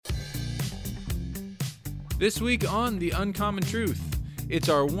This week on The Uncommon Truth, it's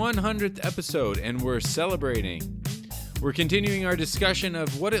our 100th episode and we're celebrating. We're continuing our discussion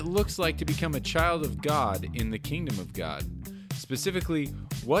of what it looks like to become a child of God in the kingdom of God. Specifically,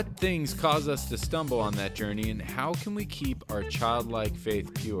 what things cause us to stumble on that journey and how can we keep our childlike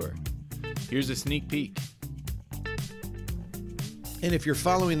faith pure? Here's a sneak peek. And if you're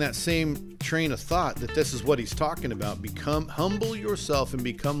following that same train of thought that this is what he's talking about, humble yourself and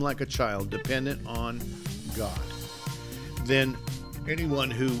become like a child, dependent on God. Then anyone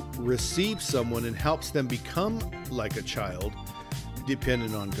who receives someone and helps them become like a child,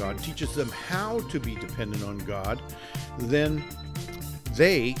 dependent on God, teaches them how to be dependent on God, then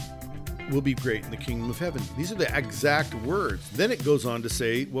they will be great in the kingdom of heaven. These are the exact words. Then it goes on to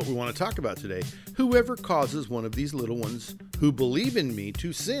say what we want to talk about today. Whoever causes one of these little ones who believe in me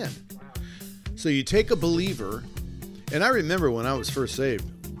to sin. So you take a believer, and I remember when I was first saved,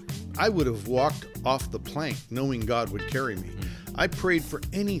 I would have walked off the plank knowing God would carry me. I prayed for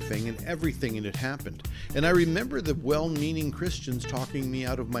anything and everything, and it happened. And I remember the well-meaning Christians talking me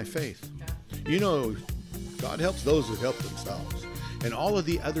out of my faith. You know, God helps those who help themselves. And all of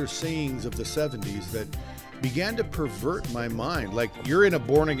the other sayings of the 70s that began to pervert my mind, like, you're in a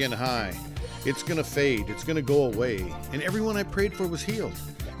born-again high. It's going to fade. It's going to go away. And everyone I prayed for was healed.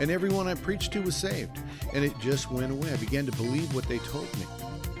 And everyone I preached to was saved. And it just went away. I began to believe what they told me.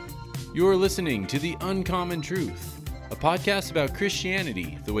 You're listening to The Uncommon Truth, a podcast about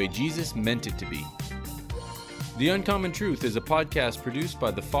Christianity the way Jesus meant it to be. The Uncommon Truth is a podcast produced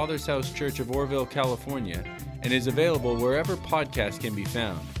by the Father's House Church of Oroville, California, and is available wherever podcasts can be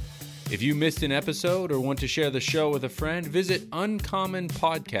found. If you missed an episode or want to share the show with a friend, visit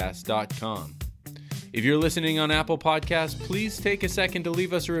uncommonpodcast.com. If you're listening on Apple Podcasts, please take a second to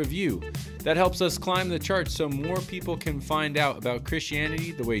leave us a review. That helps us climb the charts so more people can find out about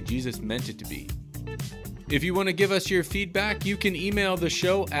Christianity the way Jesus meant it to be. If you want to give us your feedback, you can email the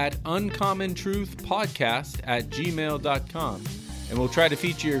show at uncommontruthpodcast@gmail.com, and we'll try to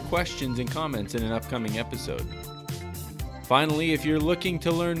feature your questions and comments in an upcoming episode. Finally, if you're looking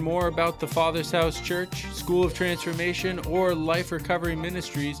to learn more about the Father's House Church, School of Transformation, or Life Recovery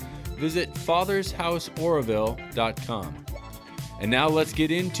Ministries, visit fathershouseoroville.com. And now let's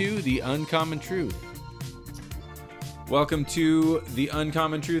get into The Uncommon Truth. Welcome to The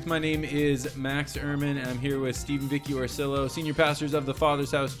Uncommon Truth. My name is Max Ehrman, and I'm here with Steve and Vicky Orsillo, senior pastors of the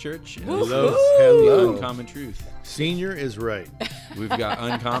Father's House Church. And Hello. The Uncommon Truth. Senior is right. We've got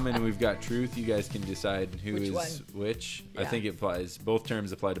uncommon and we've got truth. You guys can decide who Which is one? which. Yeah. I think it applies. Both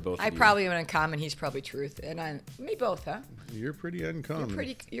terms apply to both of I you. probably am uncommon. He's probably truth, and me both, huh? You're pretty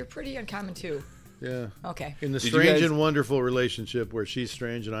uncommon. You're pretty uncommon too. Yeah. Okay. In the Did you strange guys- and wonderful relationship where she's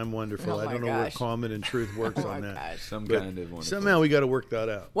strange and I'm wonderful. Oh I my don't know where gosh. common and truth works Oh on my that. gosh. Some But kind of wonderful. somehow we got to work that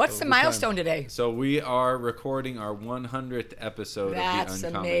out. What's the over time. milestone today? So we are recording our 100th episode That's of The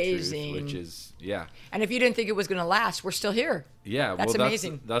Uncommon amazing. Truth, which is, yeah. And if you didn't think it was going to last, we're still here. Yeah, That's well,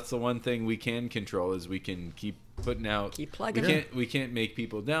 amazing. That's the one thing we can control is we can keep putting out. Keep plugging. We can't make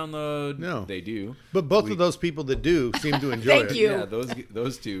people download. No. They do. But both of those people that do seem to enjoy Thank it. you. Yeah,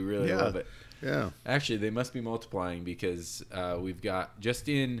 those two really Yeah. love it. Yeah. Actually, they must be multiplying because we've got just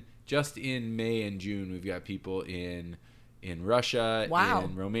in May and June we've got people in Russia, Wow.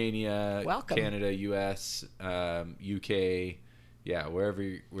 in Romania, Welcome. Canada, U.S., UK, yeah, wherever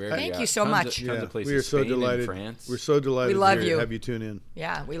Thank you're you at. so Tons much. Of, tons of places. We are so Spain and delighted. France. We're so delighted We love to you. have you tune in.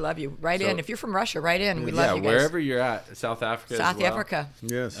 Yeah, we love you. Right So- in. If you're from Russia, right in. We yeah, love you guys. wherever you're at, South Africa. South as well. Africa,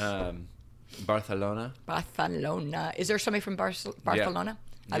 Yes. Barcelona. Barcelona. Is there somebody from Barcelona?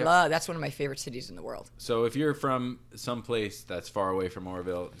 I Yep. love. That's one of my favorite cities in the world. So if you're from someplace that's far away from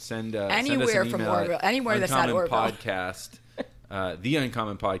Oroville, send us Anywhere an from email Oroville. at Anywhere that's not Oroville. Podcast,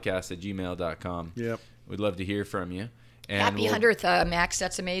 theuncommonpodcast@gmail.com. Yep. We'd love to hear from you. And Happy 100th, Max.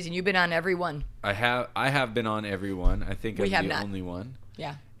 That's amazing. You've been on every one. I have been on every one. I think We I'm have the not. only one.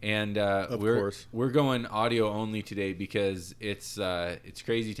 Yeah. And course. we're going audio only today because it's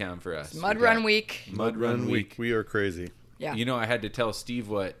crazy town for us. Mud We got Run Week. Mud Run Week. We are crazy. Yeah. You know, I had to tell Steve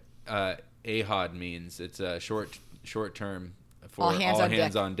what AHOD means. It's a short term for All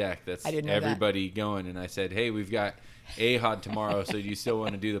hands on on deck. That's I didn't know that. everybody going. And I said, hey, we've got AHOD tomorrow, so do you still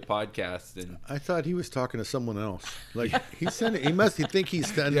want to do the podcast? And I thought he was talking to someone else. Like he sent it. He must think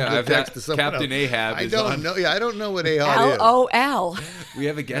he's sending Yeah, the I've text had to someone Captain else. Ahab I is don't on. know. Yeah, I don't know what AHOD is. LOL. we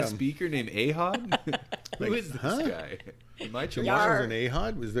have a guest speaker named AHOD. Who Like, is this huh? guy? My Tomorrow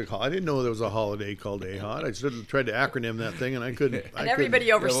was an AHOD? I didn't know there was a holiday called AHOD. I sort of tried to acronym that thing, and I couldn't. And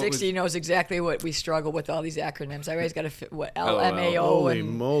everybody over Yeah, what 60 was- knows exactly what we struggle with all these acronyms. I always got to fit what LOL. LMAO Holy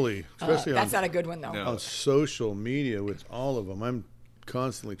and moly. Especially that's on, not a good one though. No. on social media with all of them. I'm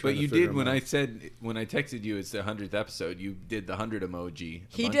constantly trying But to you figure did them when I texted you it's the 100th episode. You did the 100 emoji.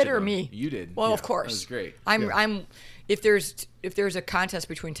 He did or me? You did. Well, Yeah, of course. That was great. I'm. If there's a contest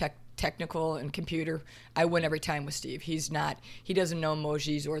between technical and computer, I win every time with Steve. He doesn't know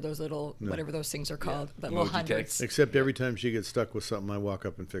emojis or those little whatever those things are called. The little Emoji hundreds. text. Except every time she gets stuck with something, I walk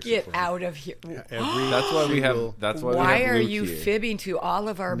up and fix it Get for her. out of here! That's why we have. That's why. Why we have are Luke you here. fibbing to all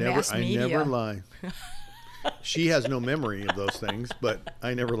of our mass media? I never lie. She has no memory of those things, but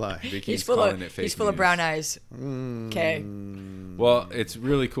I never lie. Vicky's He's full calling it fake He's full of news. brown eyes. Okay. Well, it's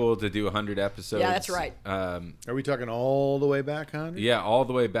really cool to do 100 episodes. Yeah, that's right. Are we talking all the way back, Hunter? Yeah, all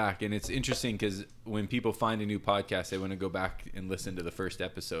the way back. And it's interesting because when people find a new podcast, they want to go back and listen to the first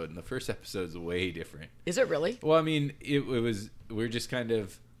episode. And the first episode is way different. Is it really? Well, I mean, it was, we're just kind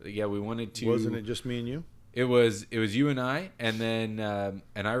of, we wanted to. Wasn't it just me and you? It was you and I. And then,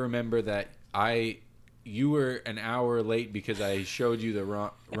 and I remember that you were an hour late because I showed you the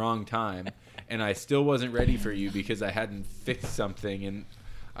wrong time. And I still wasn't ready for you because I hadn't fixed something. And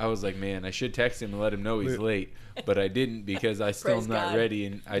I was like, man, I should text him and let him know he's late. But I didn't because I still Praise am not God. ready.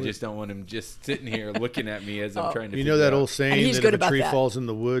 And I just don't want him just sitting here looking at me as I'm trying to You figure know that out. old saying he's that good if a about tree that. falls in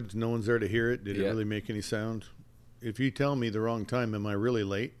the woods, no one's there to hear it? Did it Yeah. really make any sound? If you tell me the wrong time, am I really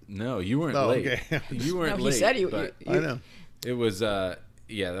late? No, you weren't Oh, late. okay. You weren't No, late. he said you. but I know. it was,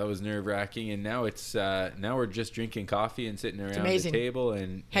 yeah, that was nerve wracking. And now it's, now we're just drinking coffee and sitting around the amazing. table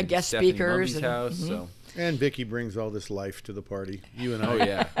and Had and guest Stephanie speakers Mummy's and- house. So And Vicky brings all this life to the party. You and I, Oh,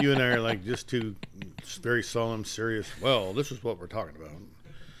 yeah. you and I are like just two very solemn, serious. Well, this is what we're talking about.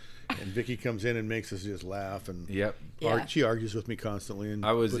 And Vicky comes in and makes us just laugh, and yep. Yeah. she argues with me constantly, and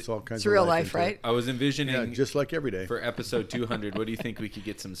puts all kinds It's of real life life, into right? it. I was envisioning Yeah, just like every day. for episode 200, what do you think we could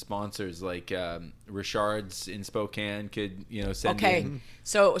get some sponsors like Richard's in Spokane could, send Okay. in?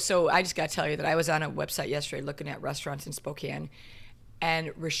 So I just got to tell you that I was on a website yesterday looking at restaurants in Spokane,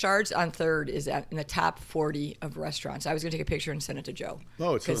 and Richard's on third is in the top 40 of restaurants. I was going to take a picture and send it to Joe.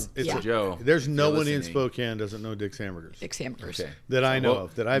 Oh, it's 'Cause, a yeah, Joe. There's no you're one in listening. Spokane doesn't know Dick's Hamburgers Dick's Hamburgers. Okay. that I know Well,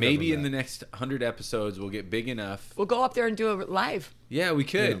 of. That I've maybe ever in met. the next 100 episodes we'll get big enough. We'll go up there and do it live Yeah, we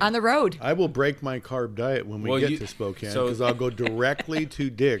could. on the road. I will break my carb diet when we Well, get to Spokane because I'll go directly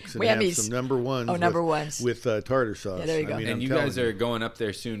to Dick's and have Whammies. some number ones. Oh, number ones. with tartar sauce. Yeah, there you go. I mean, And I'm you telling guys are going up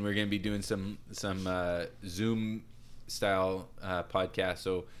there soon. We're going to be doing some Zoom style podcast,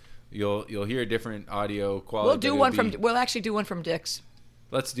 so you'll hear a different audio quality. We'll do but one it'll from. be- We'll actually do one from Dick's.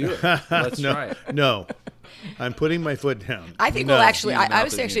 Let's do it. Let's no, try it. No, I'm putting my foot down. I think No. we'll actually. Steve's I mouth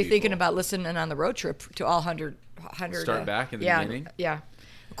was is gonna actually be thinking full. about listening on the road trip to all 100. Start back in the yeah, beginning? Yeah.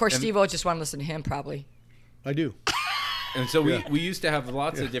 Of course, Steve will just want to listen to him probably. I do. And so we used to have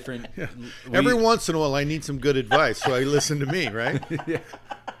lots of different. Every once in a while, I need some good advice, so I listen to me, right? Yeah.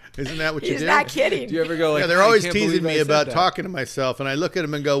 Isn't that what you He's do? not kidding. Do you ever go like? Yeah, they're "I always can't teasing believe I me said about that." talking to myself, and I look at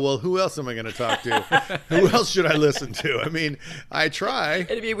them and go, "Well, who else am I going to talk to? Who else should I listen to?" I mean, I try,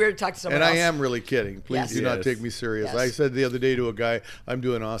 It'd be weird to talk to someone and else. I am really kidding. Please Yes. do not Yes. take me serious. Yes. I said the other day to a guy, "I'm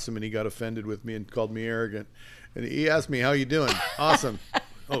doing awesome," and he got offended with me and called me arrogant. And he asked me, "How you doing?" Awesome.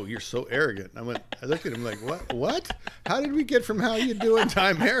 Oh, you're so arrogant. I looked at him like, what? What? How did we get from how you doing to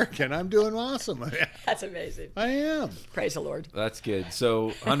I'm arrogant? I'm doing awesome. That's amazing. I am. Praise the Lord. That's good. So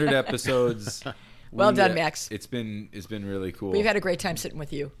 100 episodes. Well done, Max. It's been really cool. We've had a great time sitting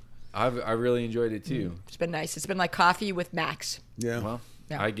with you. I really enjoyed it too. It's been nice. It's been like coffee with Max. Yeah. Well,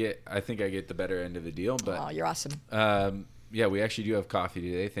 Yeah. I think I get the better end of the deal, Oh, but you're awesome. yeah, we actually do have coffee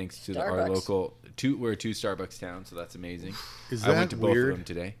today, thanks to our Starbucks. local. We're a 2 Starbucks town, so that's amazing. Is I that went to both weird? of them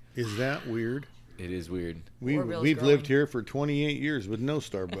today. Is that weird? It is weird. Orville's We've growing. lived here for 28 years with no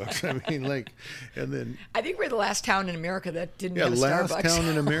Starbucks. I mean, like, and then I think we're the last town in America that didn't yeah, have a last Starbucks. town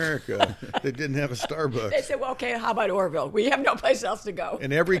in America that didn't have a They Starbucks. said, well, okay, how about Orville? We have no place else to go.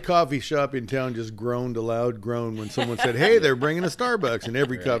 And every coffee shop in town just groaned a loud groan when someone said, "Hey, they're bringing a Starbucks," and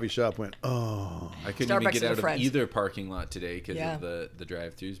every coffee shop went, "Oh." I couldn't Starbucks even get and out of friends. either parking lot today because Yeah. of the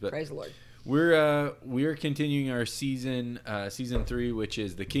drive-throughs. But Praise the Lord. we're continuing our season 3, which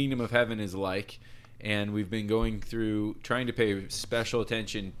is The Kingdom of Heaven is Like. And we've been going through trying to pay special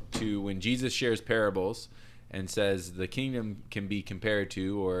attention to when Jesus shares parables and says the kingdom can be compared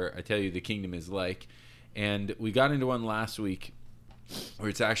to, or I tell you the kingdom is like. And we got into one last week where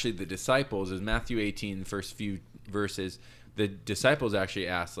it's actually the disciples, is Matthew 18, the first few verses. The disciples actually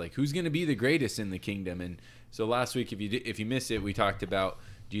asked, like, who's going to be the greatest in the kingdom? And so last week, if you missed it, we talked about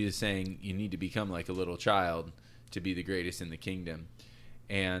Jesus saying you need to become like a little child to be the greatest in the kingdom.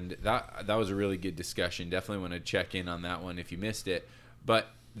 And that was a really good discussion. Definitely want to check in on that one if you missed it. But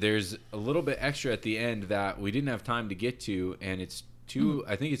there's a little bit extra at the end that we didn't have time to get to, and it's too.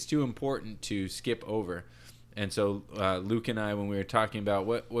 I think it's too important to skip over. And so Luke and I, when we were talking about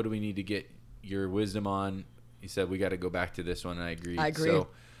what do we need to get your wisdom on, he said we got to go back to this one, and I agreed. I agree. So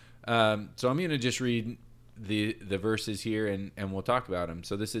I'm going to just read the verses here, and we'll talk about them.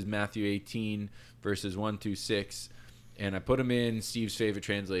 So this is Matthew 18, verses 1 through 6, and I put them in Steve's favorite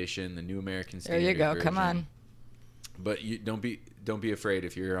translation, the New American Standard There you go. Version. Come on. But you don't be afraid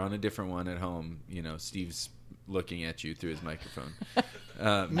if you're on a different one at home. You know, Steve's looking at you through his microphone.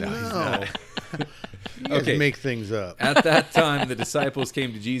 No, he's not. You guys make things up. At that time, the disciples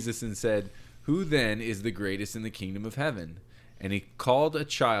came to Jesus and said, "Who then is the greatest in the kingdom of heaven?" And he called a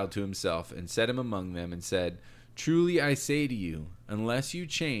child to himself and set him among them and said, "Truly I say to you, unless you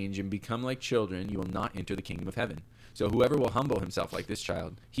change and become like children, you will not enter the kingdom of heaven. So whoever will humble himself like this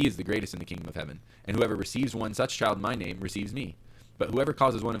child, he is the greatest in the kingdom of heaven. And whoever receives one such child in my name receives me. But whoever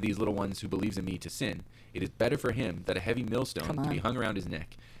causes one of these little ones who believes in me to sin, it is better for him that a heavy millstone be hung around his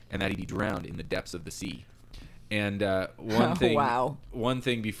neck, and that he be drowned in the depths of the sea." And one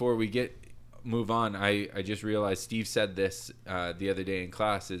thing before we move on, I just realized Steve said this the other day in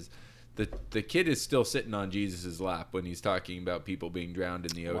class, is the kid is still sitting on Jesus' lap when he's talking about people being drowned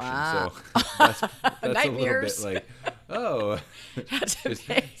in the ocean. Wow. So that's a little Nightmares. bit like, oh, That's just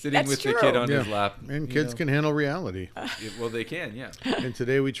okay. sitting That's with true. the kid on his lap. And kids can handle reality. Well, they can, yeah. And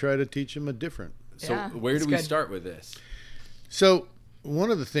today we try to teach them a different. So Yeah, where do that's we good. start with this? So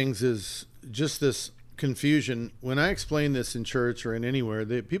one of the things is just this confusion. When I explain this in church or in anywhere,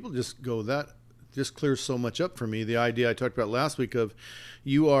 people just go, that just clears so much up for me. The idea I talked about last week of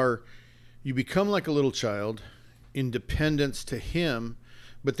you become like a little child in dependence to him,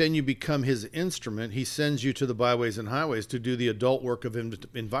 but then you become his instrument. He sends you to the byways and highways to do the adult work of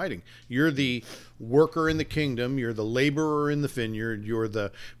inviting. You're the worker in the kingdom. You're the laborer in the vineyard. You're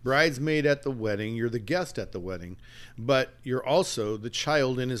the bridesmaid at the wedding. You're the guest at the wedding. But you're also the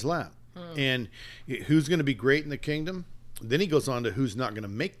child in his lap. And who's going to be great in the kingdom? Then he goes on to who's not going to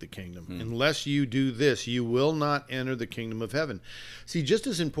make the kingdom. Unless you do this, you will not enter the kingdom of heaven. See, just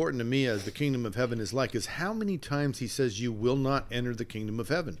as important to me as the kingdom of heaven is how many times he says you will not enter the kingdom of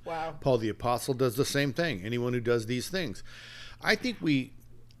heaven. Wow. Paul the apostle does the same thing. Anyone who does these things. I think we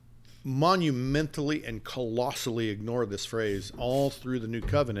monumentally and colossally ignore this phrase all through the new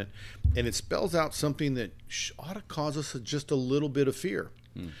covenant, and it spells out something that ought to cause us just a little bit of fear.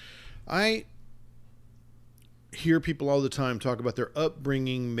 I hear people all the time talk about their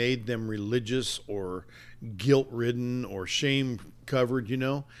upbringing made them religious or guilt-ridden or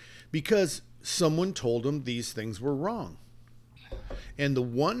shame-covered, because someone told them these things were wrong. And the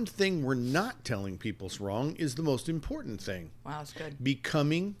one thing we're not telling people's wrong is the most important thing. Wow, that's good.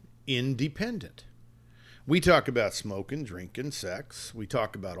 Becoming independent. We talk about smoking, drinking, sex. We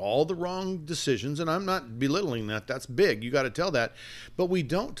talk about all the wrong decisions, and I'm not belittling that. That's big. You got to tell that. But we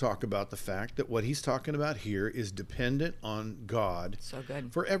don't talk about the fact that what he's talking about here is dependent on God So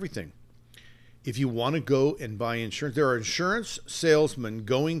good. for everything. If you want to go and buy insurance, there are insurance salesmen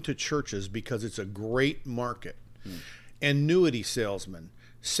going to churches because it's a great market. Annuity salesmen,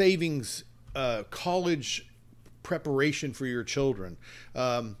 savings, college preparation for your children,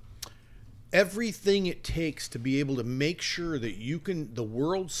 everything it takes to be able to make sure that the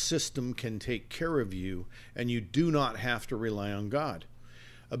world system can take care of you and you do not have to rely on God.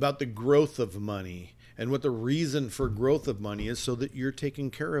 About the growth of money and what the reason for growth of money is, so that you're taken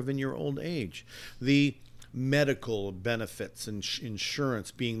care of in your old age. The medical benefits and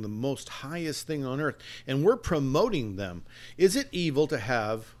insurance being the most highest thing on earth. And we're promoting them. Is it evil to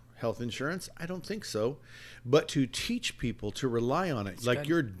have health insurance? I don't think so. But to teach people to rely on it, That's good.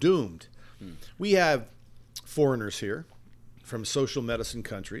 you're doomed. We have foreigners here from social medicine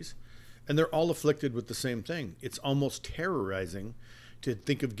countries, and they're all afflicted with the same thing. It's almost terrorizing to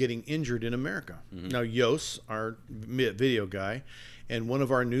think of getting injured in America. Now, Yos, our video guy, and one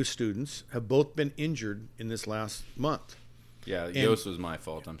of our new students have both been injured in this last month. Yeah, Yos was my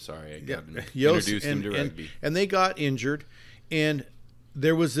fault. I'm sorry. I got Yos introduced him to rugby. And they got injured, and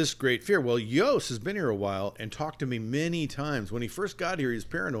there was this great fear. Well, Yos has been here a while and talked to me many times. When he first got here, he was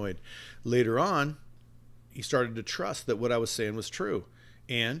paranoid. Later on, he started to trust that what I was saying was true,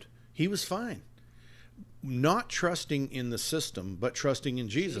 and he was fine. Not trusting in the system, but trusting in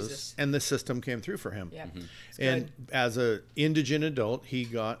Jesus. And the system came through for him. Yeah. And as an indigent adult, he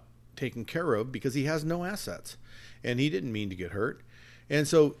got taken care of because he has no assets, and he didn't mean to get hurt. And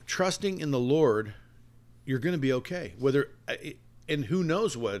so trusting in the Lord, you're going to be okay. And who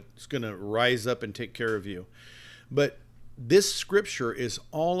knows what's going to rise up and take care of you. But this scripture is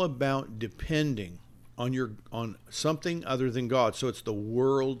all about depending on something other than God. So it's the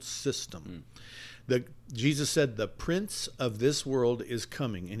world system. Jesus said, the prince of this world is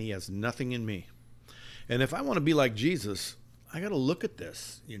coming, and he has nothing in me. And if I want to be like Jesus, I got to look at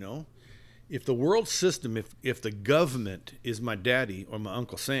this, If the world system, if the government is my daddy or my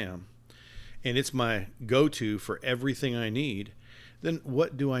Uncle Sam, and it's my go-to for everything I need, then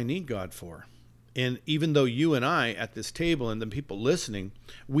what do I need God for? And even though you and I at this table and the people listening,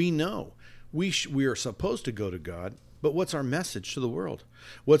 we know we are supposed to go to God, but what's our message to the world?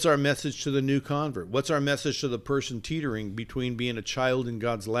 What's our message to the new convert? What's our message to the person teetering between being a child in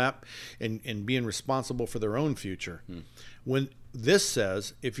God's lap and being responsible for their own future? When this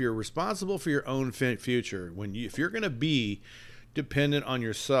says, if you're responsible for your own future, if you're going to be dependent on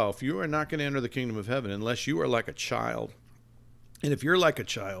yourself, you are not going to enter the kingdom of heaven unless you are like a child. And if you're like a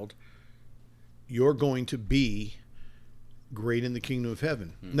child, you're going to be great in the kingdom of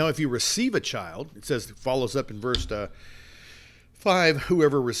heaven. Now, if you receive a child, it says, follows up in verse 5,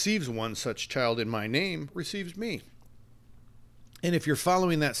 whoever receives one such child in my name receives me. And if you're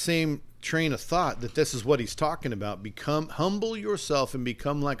following that same train of thought that this is what he's talking about, humble yourself and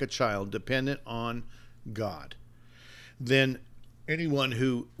become like a child, dependent on God. Then anyone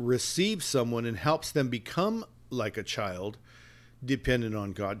who receives someone and helps them become like a child, dependent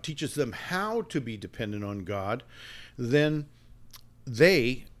on God, teaches them how to be dependent on God, then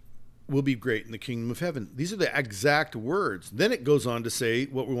they will be great in the kingdom of heaven. These are the exact words. Then it goes on to say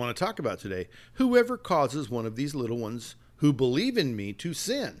what we want to talk about today. Whoever causes one of these little ones who believe in me to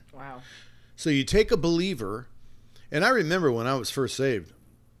sin. Wow. So you take a believer, and I remember when I was first saved,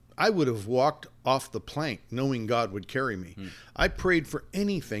 I would have walked off the plank knowing God would carry me. I prayed for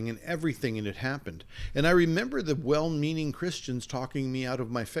anything and everything, and it happened. And I remember the well-meaning Christians talking me out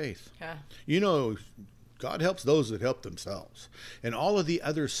of my faith. Yeah. God helps those that help themselves. And all of the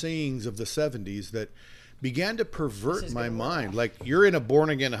other sayings of the 70s that began to pervert my mind. Like, you're in a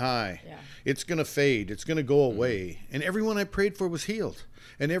born-again high. Yeah. It's going to fade. It's going to go away. And everyone I prayed for was healed.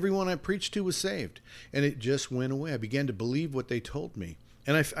 And everyone I preached to was saved. And it just went away. I began to believe what they told me.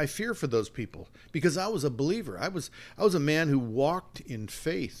 And I fear for those people because I was a believer. I was a man who walked in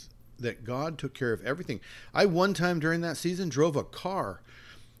faith that God took care of everything. I one time during that season drove a car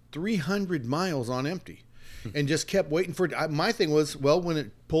 300 miles on empty and just kept waiting for it. My thing was, well, when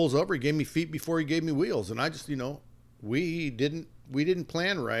it pulls over, he gave me feet before he gave me wheels. And I just, we didn't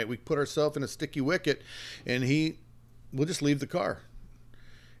plan right. We put ourselves in a sticky wicket, and we'll just leave the car.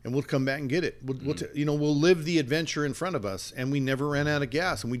 And we'll come back and get it. We'll live the adventure in front of us, and we never ran out of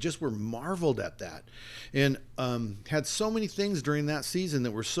gas, and we just were marveled at that, and had so many things during that season that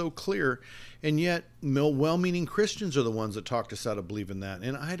were so clear, and yet well-meaning Christians are the ones that talked us out of believing that,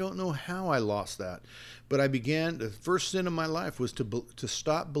 and I don't know how I lost that, but the first sin of my life was to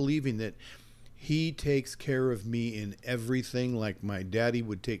stop believing that He takes care of me in everything like my daddy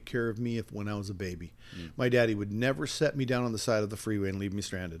would take care of me when I was a baby. My daddy would never set me down on the side of the freeway and leave me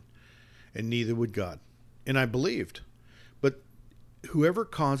stranded. And neither would God. And I believed. But whoever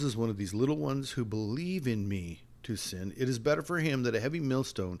causes one of these little ones who believe in me to sin, it is better for him that a heavy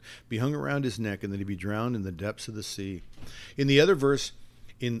millstone be hung around his neck and that he be drowned in the depths of the sea. In the other verse,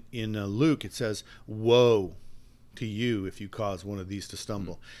 in Luke, it says, woe to you if you cause one of these to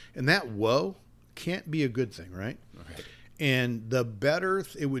stumble. And that woe can't be a good thing, right? Okay. And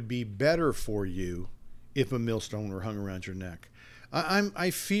it would be better for you if a millstone were hung around your neck.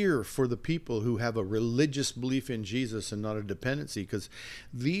 I fear for the people who have a religious belief in Jesus and not a dependency, because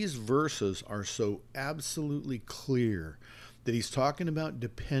these verses are so absolutely clear that he's talking about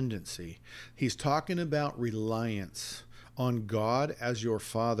dependency. He's talking about reliance on God as your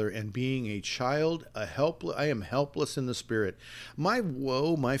Father and being a child, I am helpless in the spirit. My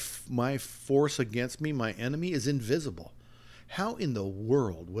woe, my force against me, my enemy is invisible. How in the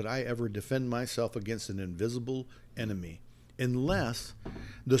world would I ever defend myself against an invisible enemy unless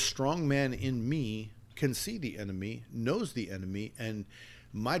the strong man in me can see the enemy, knows the enemy, and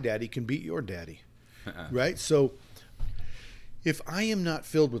my daddy can beat your daddy, right? So if I am not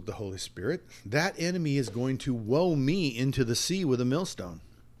filled with the Holy Spirit, that enemy is going to woe me into the sea with a millstone.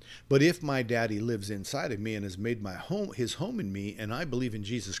 But if my daddy lives inside of me and has made his home in me, and I believe in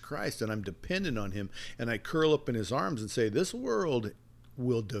Jesus Christ and I'm dependent on him, and I curl up in his arms and say, this world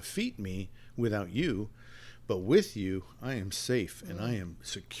will defeat me without you, but with you, I am safe and I am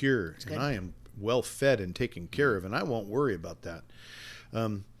secure and I am well fed and taken care of, and I won't worry about that.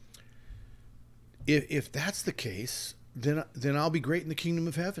 If that's the case, then I'll be great in the kingdom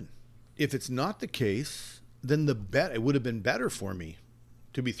of heaven. If it's not the case, then it would have been better for me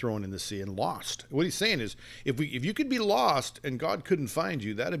to be thrown in the sea and lost. What he's saying is, if you could be lost and God couldn't find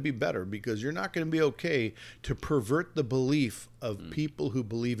you, that'd be better, because you're not going to be okay to pervert the belief of people who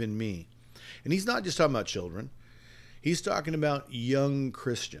believe in me. And he's not just talking about children. He's talking about young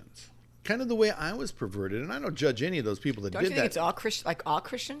Christians. kind of the way I was perverted. And I don't judge any of those people that Don't did you think that. it's all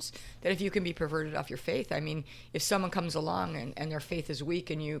Christians? That if you can be perverted off your faith, I mean, if someone comes along and their faith is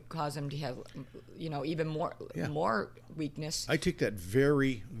weak and you cause them to have, even more weakness. I take that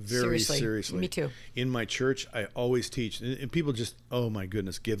very, very seriously. Me too. In my church, I always teach, and people just, oh my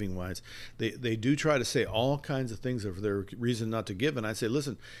goodness, giving wise, they do try to say all kinds of things of their reason not to give. And I say,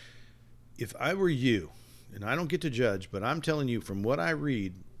 listen, if I were you, and I don't get to judge, but I'm telling you from what I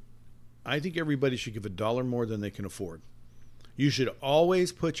read, I think everybody should give $1 more than they can afford. You should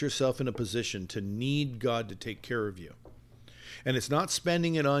always put yourself in a position to need God to take care of you. And it's not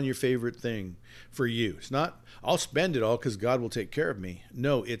spending it on your favorite thing for you. It's not, I'll spend it all because God will take care of me.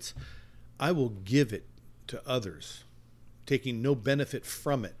 No, it's, I will give it to others, taking no benefit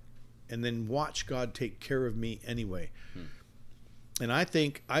from it, and then watch God take care of me anyway. And I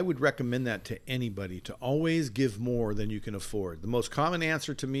think I would recommend that to anybody, to always give more than you can afford. The most common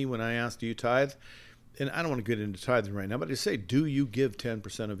answer to me when I ask, do you tithe? And I don't want to get into tithing right now, but I say, do you give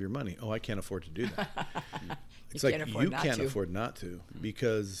 10% of your money? Oh, I can't afford to do that. It's like you can't afford not to,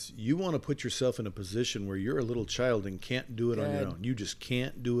 because you want to put yourself in a position where you're a little child and can't do it on your own. You just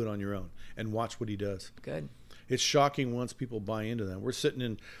can't do it on your own. And watch what he does. Good. It's shocking once people buy into that. We're sitting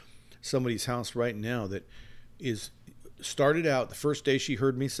in somebody's house right now that started out, the first day she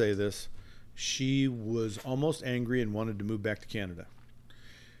heard me say this, she was almost angry and wanted to move back to Canada.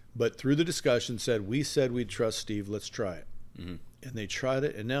 But through the discussion we said we'd trust Steve, let's try it. Mm-hmm. And they tried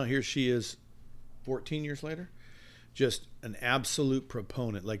it, and now here she is 14 years later, just an absolute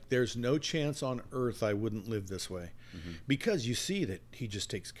proponent. Like, there's no chance on earth I wouldn't live this way. Mm-hmm. Because you see that he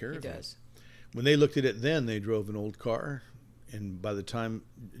just takes care of you. He does. When they looked at it then, they drove an old car. And by the time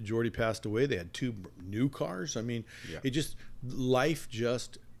Jordy passed away, they had 2 new cars. I mean, life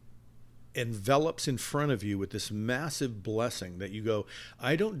just envelops in front of you with this massive blessing that you go,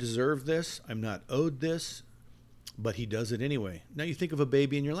 I don't deserve this. I'm not owed this, but he does it anyway. Now you think of a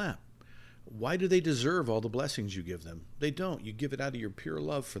baby in your lap. Why do they deserve all the blessings you give them? They don't. You give it out of your pure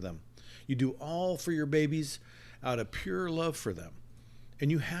love for them. You do all for your babies out of pure love for them. And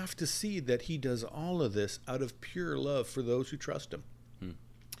you have to see that he does all of this out of pure love for those who trust him.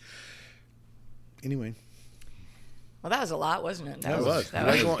 Anyway. Well, that was a lot, wasn't it? That was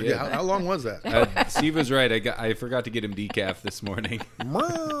good. How long was that? Steve was right. I forgot to get him decaf this morning.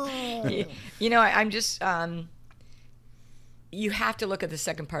 I'm just... you have to look at the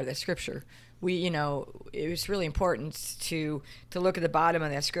second part of that scripture. It was really important to look at the bottom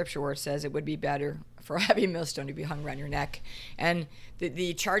of that scripture where it says it would be better for a heavy millstone to be hung around your neck. And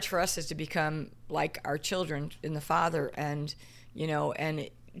the charge for us is to become like our children in the Father. And,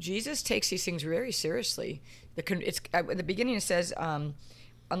 Jesus takes these things very seriously. At the beginning it says,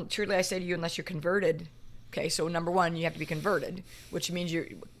 truly I say to you, unless you're converted. Okay, so number one, you have to be converted, which means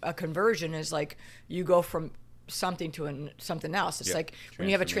a conversion is like you go from something to something else. It's like when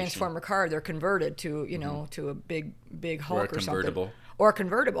you have a transformer car, they're converted to to a big Hulk or something, or a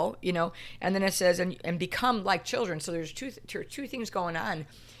convertible, and then it says and become like children. So there's two things going on,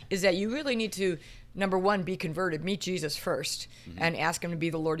 is that you really need to, number one, be converted, meet Jesus first, and ask him to be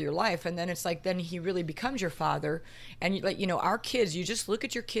the Lord of your life, and then it's like then he really becomes your father. And our kids, you just look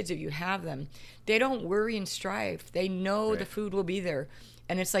at your kids if you have them, they don't worry and strive. They know the food will be there.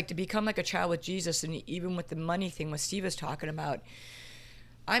 And it's like to become like a child with Jesus. And even with the money thing, what Steve was talking about,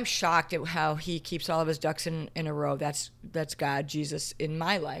 I'm shocked at how he keeps all of his ducks in a row. That's God, Jesus, in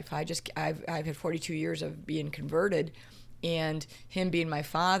my life. I've had 42 years of being converted, and him being my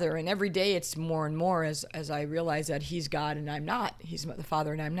father. And every day it's more and more as I realize that he's God and I'm not. He's the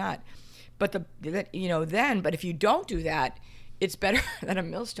Father and I'm not. But but if you don't do that, it's better than a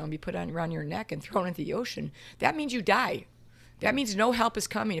millstone be put around your neck and thrown into the ocean. That means you die. That means no help is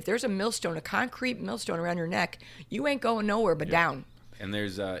coming. If there's a concrete millstone around your neck, you ain't going nowhere but down. And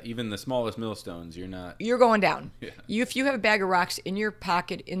there's even the smallest millstones, you're going down. Yeah. If you have a bag of rocks in your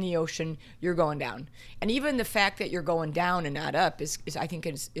pocket in the ocean, you're going down. And even the fact that you're going down and not up is I think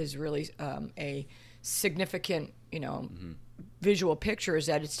is really a significant, visual picture, is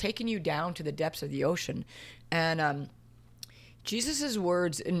that it's taking you down to the depths of the ocean. And Jesus's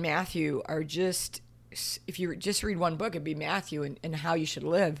words in Matthew are just, if you just read one book, it'd be Matthew and how you should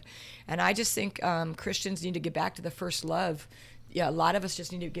live. And I just think Christians need to get back to the first love. Yeah, a lot of us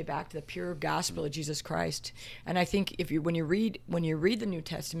just need to get back to the pure gospel of Jesus Christ. And I think when you read the New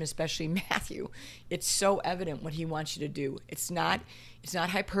Testament, especially Matthew, it's so evident what he wants you to do. It's not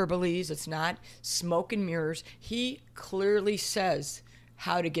hyperboles. It's not smoke and mirrors. He clearly says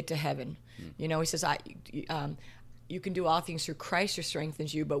how to get to heaven. He says, you can do all things through Christ who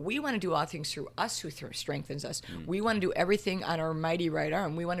strengthens you, but we want to do all things through us who strengthens us. We want to do everything on our mighty right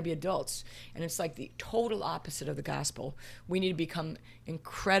arm. We want to be adults. And it's like the total opposite of the gospel. We need to become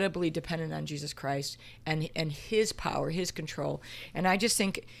incredibly dependent on Jesus Christ and his power, his control. And I just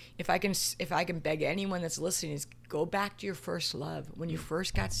think if I can beg anyone that's listening is go back to your first love. When you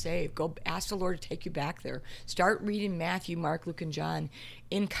first got saved, go ask the Lord to take you back there. Start reading Matthew, Mark, Luke, and John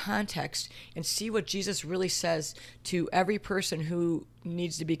in context and see what Jesus really says to every person who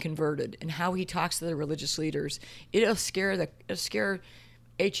needs to be converted and how he talks to the religious leaders. It'll scare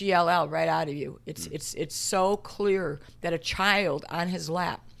HELL right out of you. It's so clear that a child on his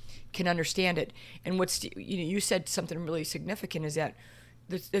lap can understand it. And you said something really significant is that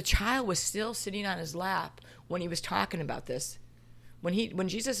the child was still sitting on his lap when he was talking about this. When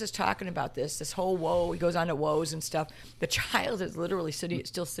Jesus is talking about this whole woe, he goes on to woes and stuff, the child is literally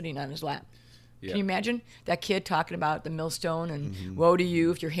still sitting on his lap. Yeah. Can you imagine that kid talking about the millstone and woe to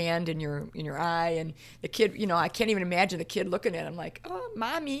you if your hand in your eye, and the kid, I can't even imagine the kid looking at him like, oh,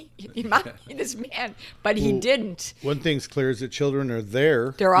 mommy, this man, but he didn't. One thing's clear is that children are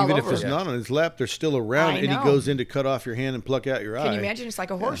there. They're all even over. if it's not on his lap, they're still around, and he goes in to cut off your hand and pluck out your eye. Can you imagine? It's like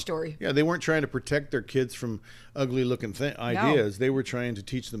a horror story. Yeah, they weren't trying to protect their kids from ugly looking ideas. They were trying to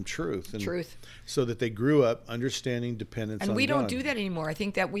teach them truth. So that they grew up understanding dependence on God. And we don't do that anymore. I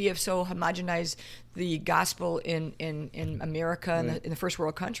think that we have so homogenized the gospel in America and in the first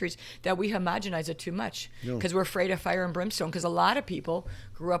world countries that we homogenize it too much because we're afraid of fire and brimstone, because a lot of people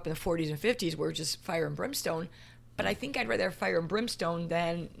grew up in the 40s and 50s where just fire and brimstone. But I think I'd rather have fire and brimstone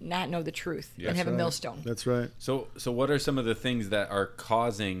than not know the truth and have a millstone. That's right. So what are some of the things that are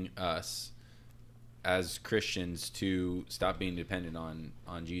causing us as Christians to stop being dependent on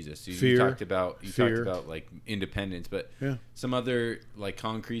Jesus? You talked about like independence, but some other like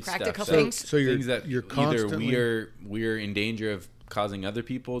concrete practical stuff. things. So things that either we're in danger of causing other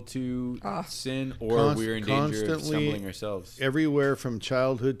people to sin, or we're in danger of stumbling ourselves. Everywhere from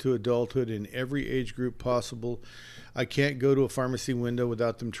childhood to adulthood, in every age group possible. I can't go to a pharmacy window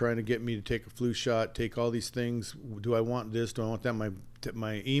without them trying to get me to take a flu shot, take all these things. Do I want this? Do I want that?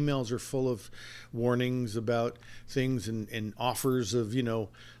 My emails are full of warnings about things and offers of,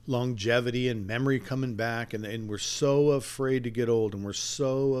 longevity and memory coming back. And we're so afraid to get old, and we're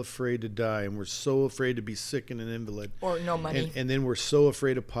so afraid to die, and we're so afraid to be sick and an invalid. Or no money. And then we're so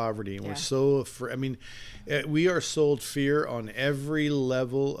afraid of poverty, and we're so afraid. I mean, we are sold fear on every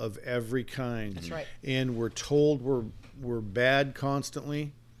level of every kind. That's right. And we're told we're bad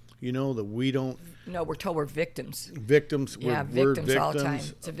constantly. That we don't. No, we're told we're victims. Victims. Yeah, we're victims all the time.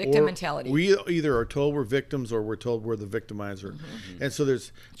 It's a victim mentality. We either are told we're victims or we're told we're the victimizer. And so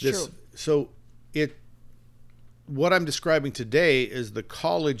there's this. True. So what I'm describing today is the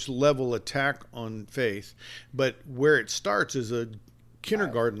college level attack on faith, but where it starts is a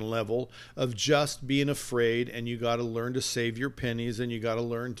kindergarten level of just being afraid, and you got to learn to save your pennies, and you got to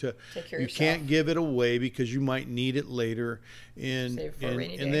learn to you can't give it away because you might need it later, and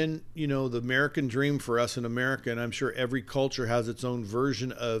then the American dream for us in America, and I'm sure every culture has its own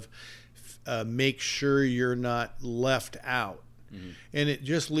version of make sure you're not left out. And it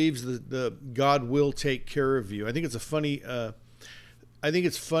just leaves the God will take care of you. I think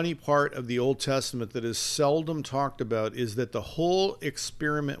it's funny part of the Old Testament that is seldom talked about is that the whole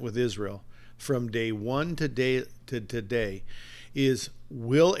experiment with Israel from day one to today is,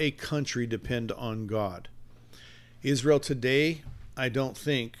 will a country depend on God? Israel today, I don't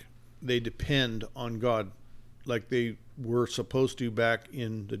think they depend on God like they were supposed to back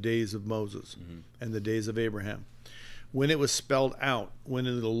in the days of Moses and the days of Abraham. When it was spelled out, when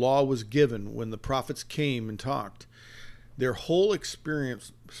the law was given, when the prophets came and talked, their whole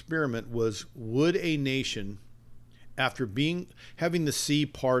experiment was, would a nation, after having the sea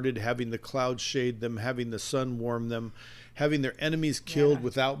parted, having the clouds shade them, having the sun warm them, having their enemies killed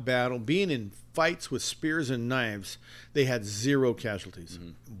without battle, being in fights with spears and knives, they had zero casualties.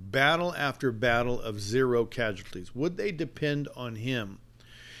 Battle after battle of zero casualties. Would they depend on him?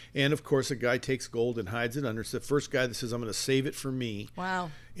 And of course, a guy takes gold and hides it under. It's the first guy that says, I'm going to save it for me. Wow.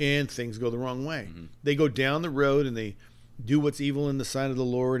 And things go the wrong way. They go down the road and they do what's evil in the sight of the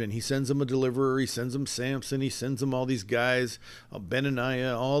Lord, and he sends them a deliverer. He sends them Samson. He sends them all these guys,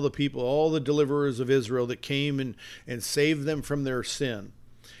 Benaniah, all the people, all the deliverers of Israel that came and saved them from their sin.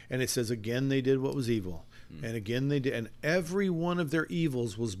 And it says, again, they did what was evil. And again, they did. And every one of their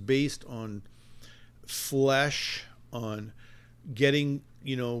evils was based on flesh, on getting,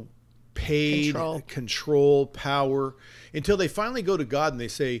 paid, control, power, until they finally go to God and they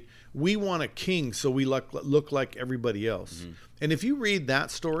say, we want a king so we look like everybody else. And if you read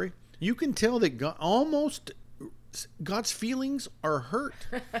that story, you can tell that God, almost God's feelings are hurt.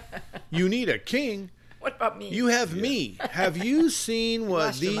 You need a king. What about me? You have me. Have you seen what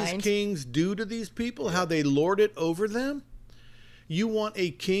Lost your these mind? kings do to these people? How they lord it over them? You want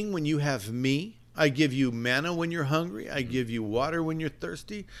a king when you have me? I give you manna when you're hungry. I give you water when you're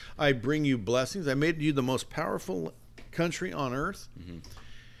thirsty. I bring you blessings. I made you the most powerful country on earth.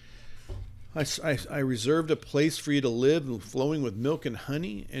 I reserved a place for you to live, flowing with milk and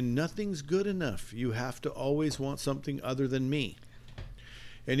honey, and nothing's good enough. You have to always want something other than me.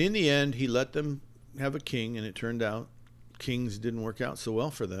 And in the end, he let them have a king, and it turned out kings didn't work out so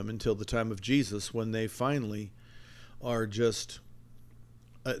well for them until the time of Jesus, when they finally are just...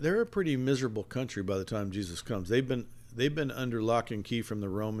 they're a pretty miserable country by the time Jesus comes. They've been under lock and key from the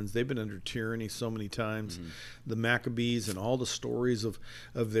Romans. They've been under tyranny so many times. The Maccabees and all the stories of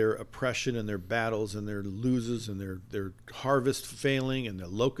their oppression and their battles and their losses and their harvest failing and the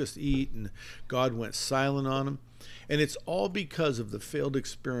locusts eat, and God went silent on them. And it's all because of the failed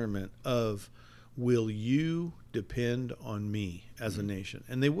experiment of, will you depend on me as a nation?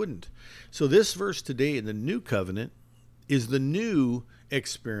 And they wouldn't. So this verse today in the New Covenant is the new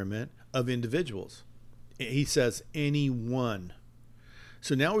experiment of individuals. He says anyone.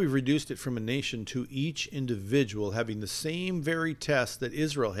 So now we've reduced it from a nation to each individual having the same very test that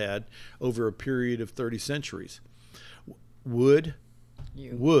Israel had over a period of 30 centuries. Would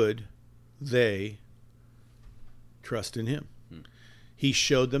they trust in him? He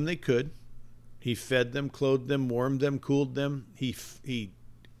showed them they could. He fed them, clothed them, warmed them, cooled them. He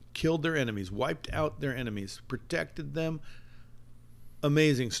killed their enemies, wiped out their enemies, protected them.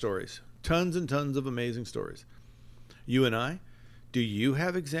 Amazing stories. Tons and tons of amazing stories. You and I, do you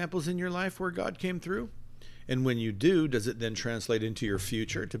have examples in your life where God came through? And when you do, does it then translate into your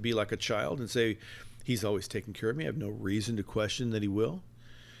future to be like a child and say, he's always taken care of me, I have no reason to question that he will?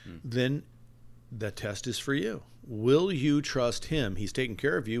 Then the test is for you. Will you trust him? He's taken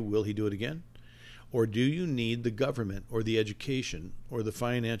care of you. Will he do it again? Or do you need the government or the education or the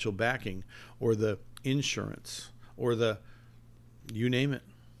financial backing or the insurance or the, you name it?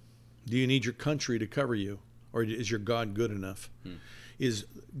 Do you need your country to cover you? Or is your God good enough? Is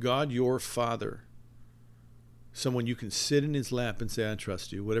God your father? Someone you can sit in his lap and say, I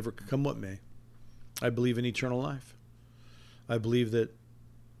trust you, whatever, come what may. I believe in eternal life. I believe that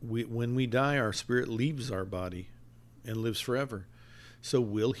when we die, our spirit leaves our body and lives forever. So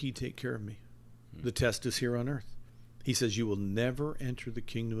will he take care of me? The test is here on earth. He says, you will never enter the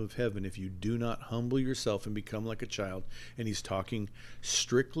kingdom of heaven if you do not humble yourself and become like a child. And he's talking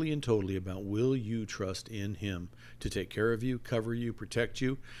strictly and totally about, will you trust in him to take care of you, cover you, protect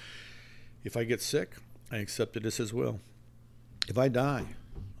you? If I get sick, I accept it as his will. If I die,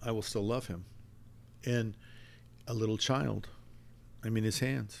 I will still love him. And a little child, I'm in his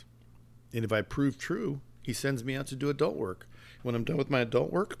hands. And if I prove true, he sends me out to do adult work. When I'm done with my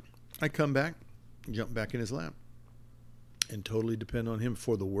adult work, I come back, jump back in his lap, and totally depend on him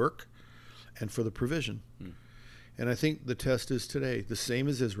for the work and for the provision. And I think the test is today the same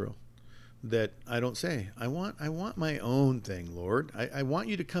as Israel, that I don't say, I want my own thing, Lord. I want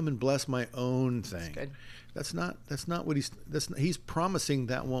you to come and bless my own thing. That's not what he's promising.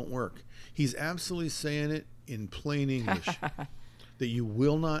 That won't work. He's absolutely saying it in plain English, that you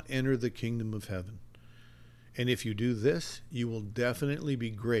will not enter the kingdom of heaven. And if you do this, you will definitely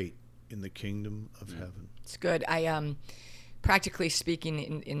be great in the kingdom of heaven. It's good. Practically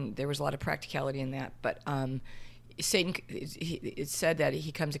speaking, there was a lot of practicality in that, but Satan, it's said that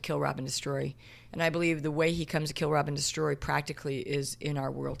he comes to kill, rob, and destroy. And I believe the way he comes to kill, rob, and destroy practically is in our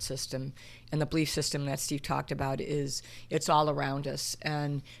world system. And the belief system that Steve talked about it's all around us.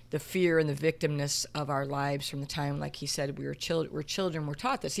 And the fear and the victimness of our lives from the time, like he said, we're children, we're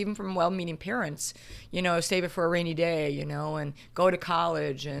taught this, even from well-meaning parents, save it for a rainy day, and go to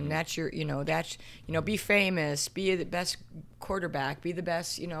college, and that's your, be famous, be the best quarterback, be the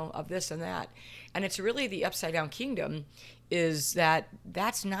best, of this and that. And it's really the upside down kingdom is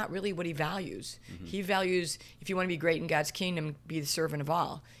that's not really what he values. He values, if you want to be great in God's kingdom, be the servant of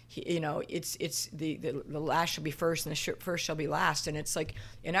all. It's the last shall be first and the first shall be last. And it's like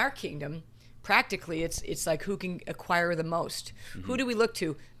in our kingdom, practically it's like who can acquire the most. Who do we look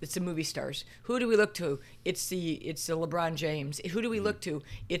to? It's the movie stars. Who do we look to? It's the LeBron James. Who do we look to?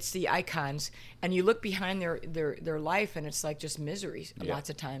 It's the icons. And you look behind their life and it's like just misery lots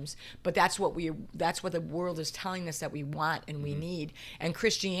of times. But that's what the world is telling us that we want and we need. And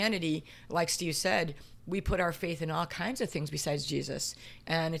Christianity, like Steve said, we put our faith in all kinds of things besides Jesus.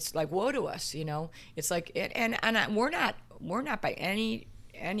 And it's like, woe to us, It's like, we're not by any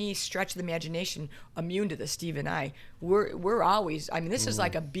any stretch of the imagination immune to this. Steve and I, we're always. I mean, this is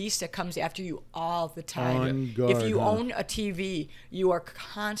like a beast that comes after you all the time. On guard, if you huh? own a TV, you are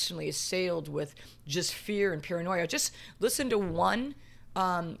constantly assailed with just fear and paranoia. Just listen to one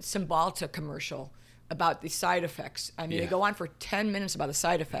Cymbalta commercial about the side effects. I mean, they go on for 10 minutes about the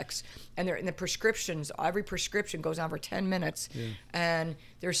side effects, and they're in the prescriptions. Every prescription goes on for 10 minutes, and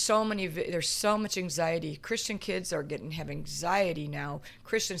there's so much anxiety. Christian kids are have anxiety now.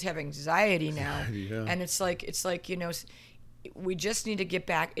 Christians have anxiety now, and it's like we just need to get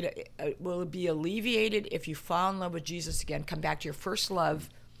back. It will be alleviated if you fall in love with Jesus again. Come back to your first love,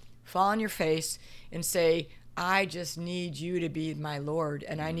 fall on your face, and say, I just need you to be my Lord,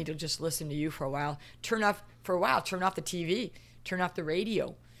 and I need to just listen to you for a while. Turn off the TV, turn off the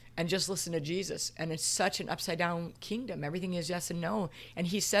radio, and just listen to Jesus. And it's such an upside-down kingdom. Everything is yes and no. And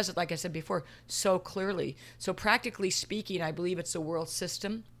he says it, like I said before, so clearly. So practically speaking, I believe it's a world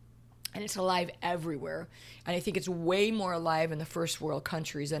system, and it's alive everywhere. And I think it's way more alive in the first world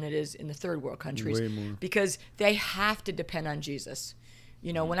countries than it is in the third world countries. Way more. Because they have to depend on Jesus.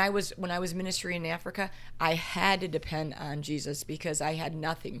 You know, when I was ministering in Africa, I had to depend on Jesus because I had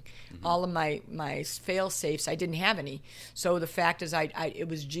nothing. All of my fail safes, I didn't have any. So the fact is, it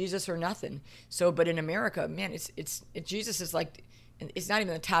was Jesus or nothing. So, but in America, man, Jesus is like, it's not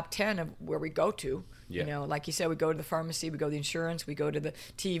even the top 10 of where we go to. Yeah. You know, like you said, we go to the pharmacy, we go to the insurance, we go to the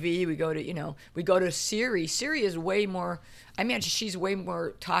TV, we go to Siri. Siri is way more, I imagine she's way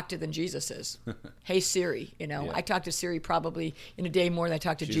more talked to than Jesus is. Hey Siri, I talk to Siri probably in a day more than I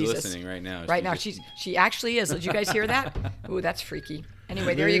talk to Jesus. She's listening right now. Right now, she actually is. Did you guys hear that? Ooh, that's freaky.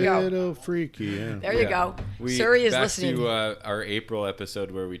 Anyway, there you go. Little freaky, yeah. There you go. Siri is listening. Back to our April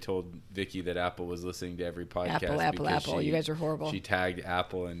episode where we told Vicky that Apple was listening to every podcast. Apple. You guys are horrible. She tagged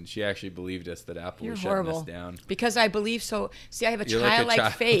Apple, and she actually believed us that Apple was horrible. shutting us down. Because I believe so. See, I have a You're like a childlike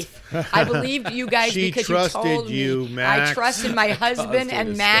child. faith. I believed you guys She because you trusted told you, me. Max. I trusted my husband her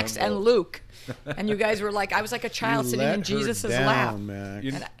and to Max stumble. and Luke. And you guys were like, I was like a child You sitting let in her Jesus' down, lap.